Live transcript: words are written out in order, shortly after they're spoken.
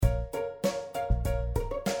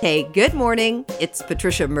Hey, good morning. It's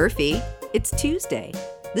Patricia Murphy. It's Tuesday.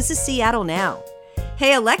 This is Seattle Now.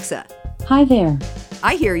 Hey, Alexa. Hi there.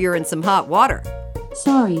 I hear you're in some hot water.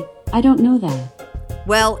 Sorry, I don't know that.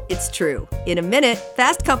 Well, it's true. In a minute,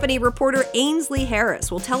 Fast Company reporter Ainsley Harris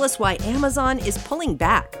will tell us why Amazon is pulling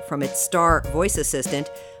back from its Star voice assistant.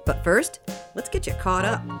 But first, let's get you caught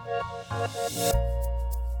up.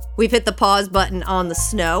 We've hit the pause button on the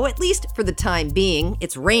snow, at least for the time being.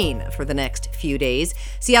 It's rain for the next few days.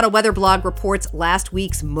 Seattle Weather Blog reports last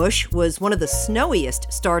week's mush was one of the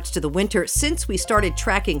snowiest starts to the winter since we started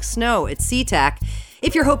tracking snow at SeaTac.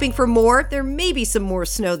 If you're hoping for more, there may be some more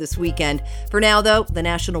snow this weekend. For now, though, the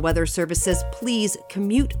National Weather Service says please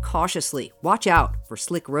commute cautiously. Watch out for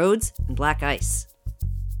slick roads and black ice.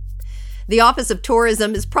 The Office of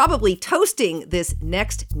Tourism is probably toasting this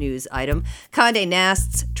next news item. Condé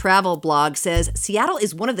Nast's travel blog says Seattle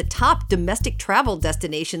is one of the top domestic travel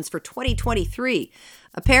destinations for 2023.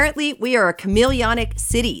 Apparently, we are a chameleonic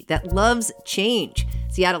city that loves change.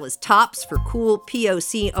 Seattle is tops for cool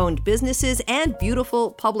POC-owned businesses and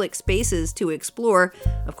beautiful public spaces to explore.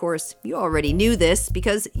 Of course, you already knew this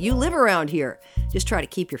because you live around here. Just try to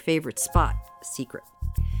keep your favorite spot a secret.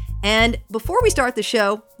 And before we start the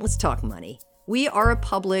show, let's talk money. We are a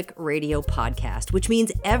public radio podcast, which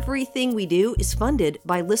means everything we do is funded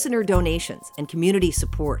by listener donations and community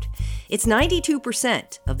support. It's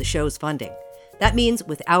 92% of the show's funding. That means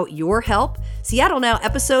without your help, Seattle Now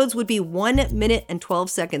episodes would be 1 minute and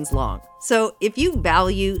 12 seconds long. So if you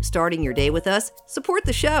value starting your day with us, support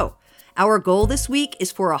the show. Our goal this week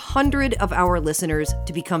is for 100 of our listeners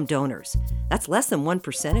to become donors. That's less than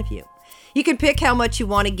 1% of you. You can pick how much you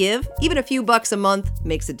want to give. Even a few bucks a month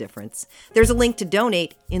makes a difference. There's a link to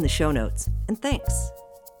donate in the show notes. And thanks.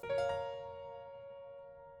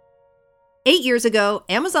 8 years ago,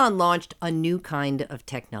 Amazon launched a new kind of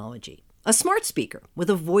technology, a smart speaker with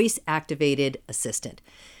a voice-activated assistant.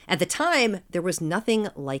 At the time, there was nothing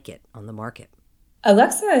like it on the market.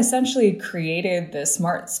 Alexa essentially created the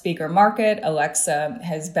smart speaker market. Alexa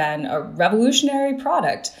has been a revolutionary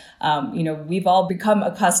product. We've all become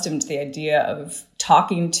accustomed to the idea of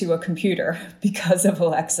talking to a computer because of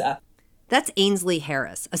Alexa. That's Ainsley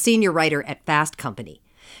Harris, a senior writer at Fast Company.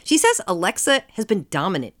 She says Alexa has been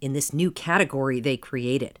dominant in this new category they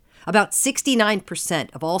created. About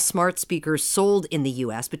 69% of all smart speakers sold in the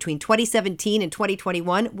U.S. between 2017 and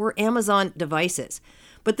 2021 were Amazon devices.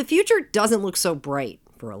 But the future doesn't look so bright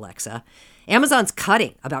for Alexa. Amazon's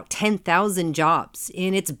cutting about 10,000 jobs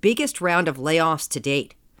in its biggest round of layoffs to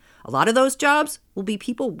date. A lot of those jobs will be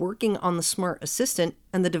people working on the smart assistant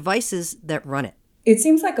and the devices that run it. It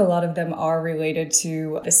seems like a lot of them are related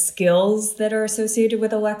to the skills that are associated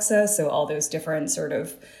with Alexa. So all those different sort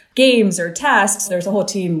of games or tasks. There's a whole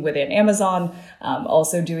team within Amazon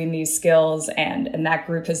also doing these skills, and that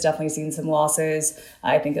group has definitely seen some losses.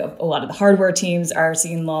 I think a lot of the hardware teams are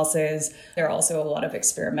seeing losses. There are also a lot of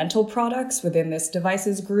experimental products within this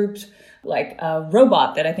devices group, like a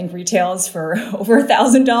robot that I think retails for over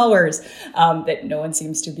 $1,000 that no one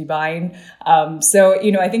seems to be buying.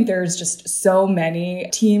 I think there's just so many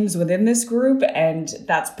teams within this group, and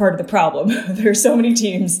that's part of the problem. There's so many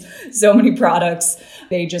teams, so many products.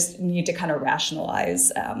 They just need to kind of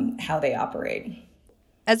rationalize how they operate.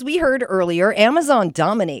 As we heard earlier, Amazon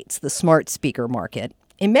dominates the smart speaker market.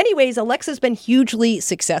 In many ways, Alexa's been hugely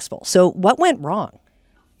successful. So what went wrong?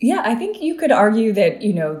 Yeah, I think you could argue that,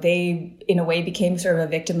 they in a way became sort of a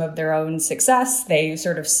victim of their own success. They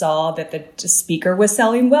sort of saw that the speaker was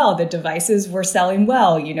selling well, the devices were selling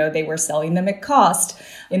well, they were selling them at cost.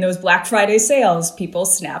 In those Black Friday sales, people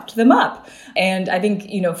snapped them up. And I think,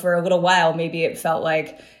 for a little while, maybe it felt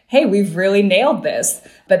like, hey, we've really nailed this.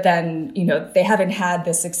 But then, they haven't had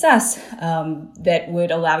the success that would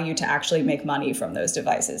allow you to actually make money from those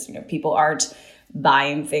devices. People aren't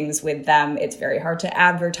buying things with them. It's very hard to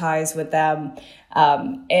advertise with them.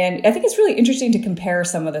 And I think it's really interesting to compare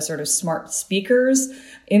some of the sort of smart speakers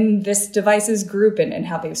in this devices group and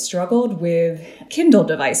how they've struggled with Kindle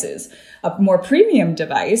devices. A more premium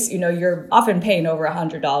device, you're often paying over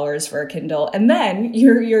 $100 for a Kindle, and then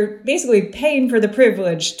you're basically paying for the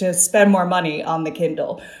privilege to spend more money on the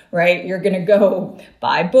Kindle, right? You're going to go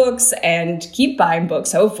buy books and keep buying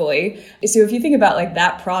books, hopefully. So if you think about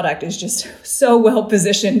that product is just so well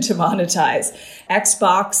positioned to monetize.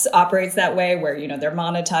 Xbox operates that way where, they're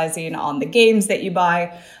monetizing on the games that you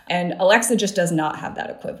buy, and Alexa just does not have that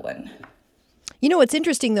equivalent. What's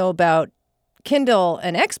interesting though about Kindle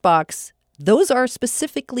and Xbox, those are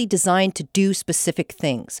specifically designed to do specific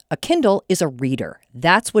things. A Kindle is a reader.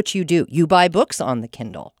 That's what you do. You buy books on the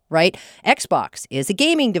Kindle, right? Xbox is a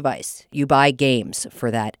gaming device. You buy games for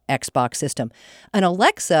that Xbox system. An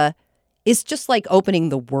Alexa is just like opening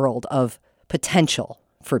the world of potential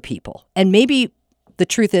for people. And maybe the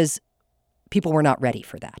truth is people were not ready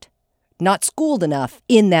for that, not schooled enough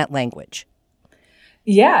in that language.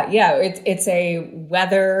 Yeah. It's a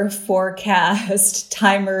weather forecast,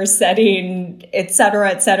 timer setting, et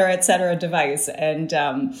cetera, device. And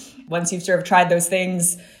once you've sort of tried those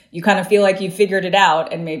things, you kind of feel like you've figured it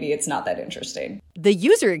out, and maybe it's not that interesting. The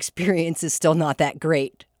user experience is still not that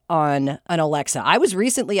great on an Alexa. I was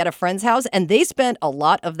recently at a friend's house, and they spent a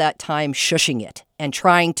lot of that time shushing it and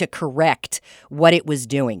trying to correct what it was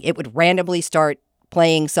doing. It would randomly start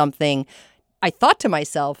playing something. I thought to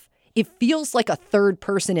myself, it feels like a third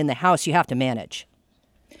person in the house you have to manage.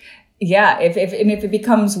 Yeah, if it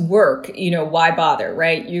becomes work, why bother,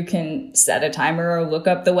 right? You can set a timer or look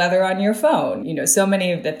up the weather on your phone. So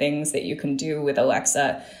many of the things that you can do with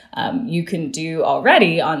Alexa, you can do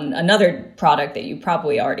already on another product that you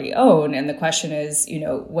probably already own. And the question is,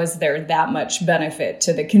 was there that much benefit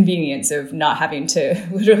to the convenience of not having to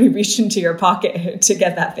literally reach into your pocket to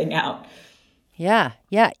get that thing out? Yeah.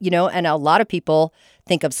 And a lot of people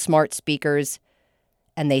think of smart speakers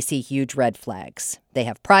and they see huge red flags. They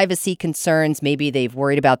have privacy concerns. Maybe they've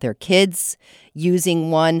worried about their kids using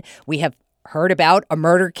one. We have heard about a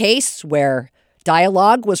murder case where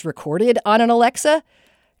dialogue was recorded on an Alexa.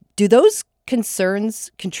 Do those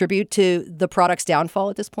concerns contribute to the product's downfall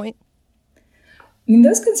at this point? I mean,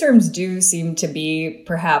 those concerns do seem to be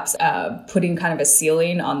perhaps putting kind of a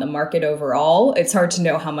ceiling on the market overall. It's hard to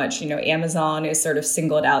know how much, Amazon is sort of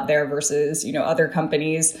singled out there versus, other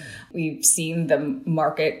companies. We've seen the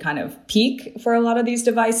market kind of peak for a lot of these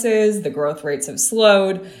devices. The growth rates have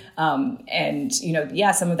slowed. And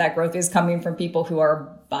some of that growth is coming from people who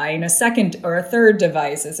are buying a second or a third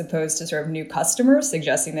device as opposed to sort of new customers,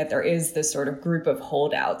 suggesting that there is this sort of group of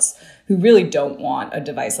holdouts who really don't want a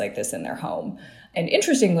device like this in their home. And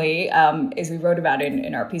interestingly, as we wrote about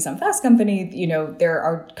in our piece on Fast Company, there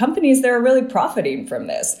are companies that are really profiting from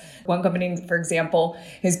this. One company, for example,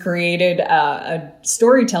 has created a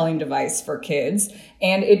storytelling device for kids,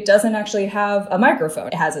 and it doesn't actually have a microphone.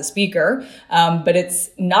 It has a speaker, but it's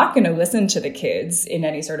not going to listen to the kids in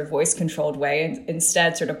any sort of voice-controlled way, and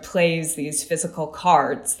instead sort of plays these physical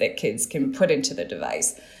cards that kids can put into the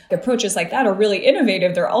device. Approaches like that are really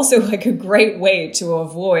innovative. They're also like a great way to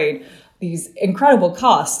avoid these incredible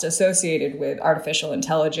costs associated with artificial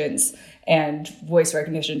intelligence and voice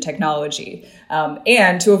recognition technology,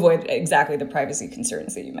 and to avoid exactly the privacy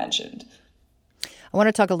concerns that you mentioned. I want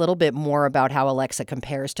to talk a little bit more about how Alexa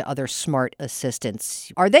compares to other smart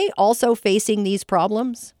assistants. Are they also facing these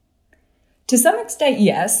problems? To some extent,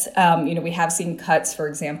 yes. We have seen cuts, for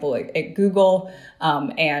example, at Google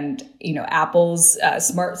and, Apple's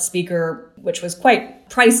smart speaker, which was quite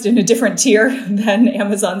priced in a different tier than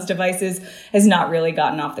Amazon's devices, has not really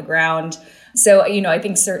gotten off the ground. So, I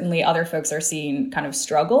think certainly other folks are seeing kind of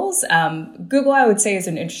struggles. Google, I would say, is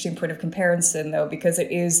an interesting point of comparison, though, because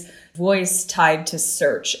it is voice tied to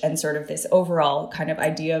search and sort of this overall kind of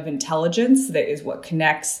idea of intelligence that is what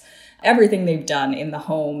connects everything they've done in the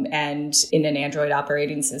home and in an Android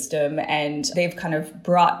operating system. And they've kind of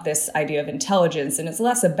brought this idea of intelligence, and it's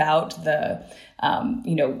less about the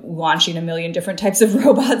launching a million different types of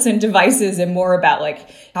robots and devices, and more about like,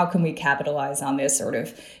 how can we capitalize on this sort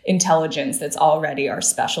of intelligence that's already our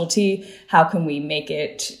specialty? How can we make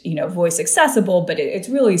it, voice accessible, but it's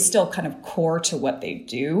really still kind of core to what they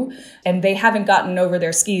do. And they haven't gotten over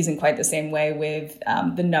their skis in quite the same way with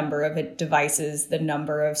the number of devices, the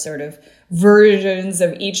number of sort of versions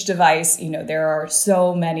of each device. There are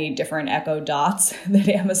so many different Echo Dots that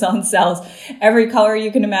Amazon sells, every color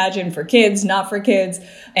you can imagine, for kids, not for kids.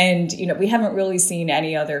 And, we haven't really seen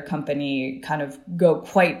any other company kind of go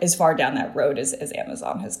quite as far down that road as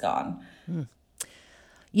Amazon has gone.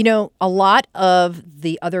 A lot of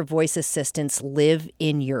the other voice assistants live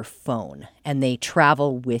in your phone and they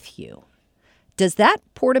travel with you. Does that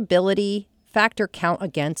portability factor count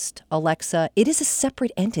against Alexa? It is a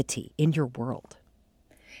separate entity in your world.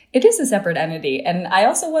 It is a separate entity. And I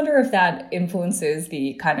also wonder if that influences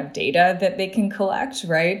the kind of data that they can collect,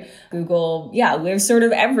 right? Google, lives sort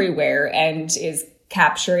of everywhere and is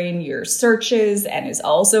capturing your searches and is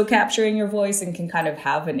also capturing your voice and can kind of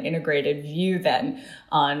have an integrated view then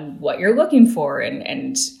on what you're looking for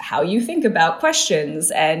and how you think about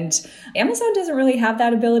questions. And Amazon doesn't really have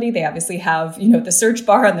that ability. They obviously have, the search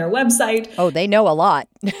bar on their website. Oh, they know a lot.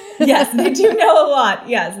 Yes, they do know a lot.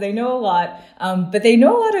 Yes, they know a lot. But they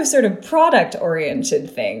know a lot of sort of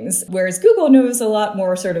product-oriented things, whereas Google knows a lot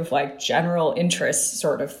more sort of like general interest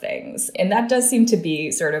sort of things. And that does seem to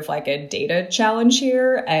be sort of like a data challenge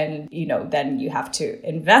here. And, then you have to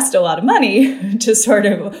invest a lot of money to sort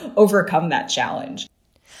of overcome that challenge.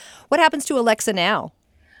 What happens to Alexa now?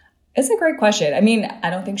 It's a great question. I mean, I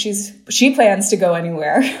don't think she plans to go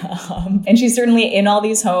anywhere. And she's certainly in all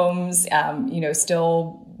these homes,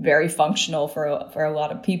 still very functional for a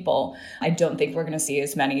lot of people. I don't think we're going to see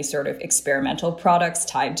as many sort of experimental products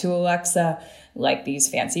tied to Alexa, like these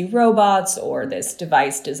fancy robots or this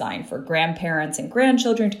device designed for grandparents and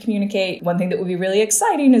grandchildren to communicate. One thing that would be really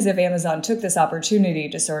exciting is if Amazon took this opportunity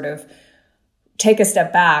to sort of take a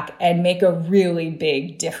step back and make a really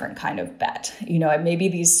big, different kind of bet. Maybe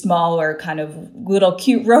these smaller kind of little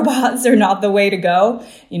cute robots are not the way to go.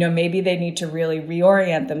 Maybe they need to really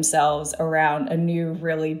reorient themselves around a new,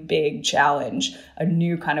 really big challenge, a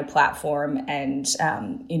new kind of platform. And,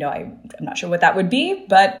 I'm not sure what that would be,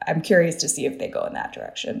 but I'm curious to see if they go in that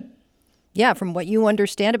direction. Yeah, from what you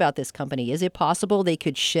understand about this company, is it possible they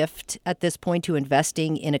could shift at this point to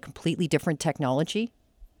investing in a completely different technology?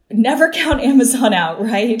 Never count Amazon out,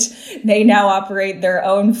 right? They now operate their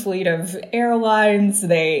own fleet of airlines.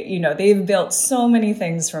 They've built so many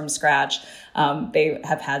things from scratch. They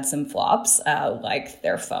have had some flops, like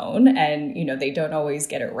their phone, and, they don't always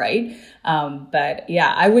get it right. But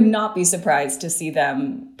yeah, I would not be surprised to see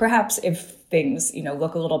them, perhaps if things,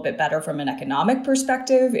 look a little bit better from an economic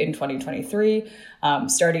perspective in 2023,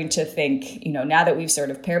 starting to think, now that we've sort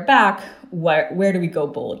of pared back, where do we go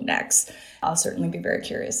bold next? I'll certainly be very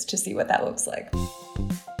curious to see what that looks like.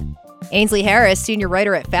 Ainsley Harris, senior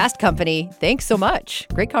writer at Fast Company. Thanks so much.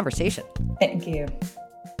 Great conversation. Thank you.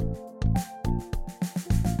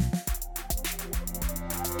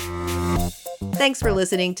 Thanks for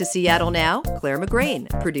listening to Seattle Now. Claire McGrain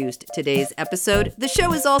produced today's episode. The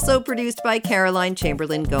show is also produced by Caroline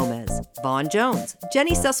Chamberlain Gomez, Vaughn Jones,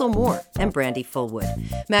 Jenny Cecil Moore, and Brandy Fullwood.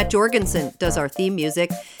 Matt Jorgensen does our theme music.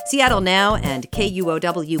 Seattle Now and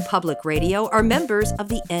KUOW Public Radio are members of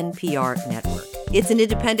the NPR network. It's an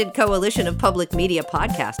independent coalition of public media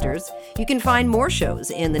podcasters. You can find more shows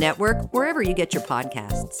in the network wherever you get your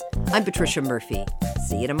podcasts. I'm Patricia Murphy.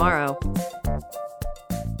 See you tomorrow.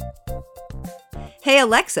 Hey,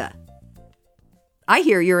 Alexa, I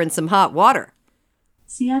hear you're in some hot water.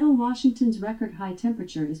 Seattle, Washington's record high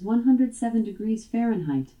temperature is 107 degrees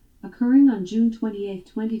Fahrenheit, occurring on June 28,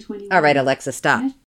 2021. All right, Alexa, stop.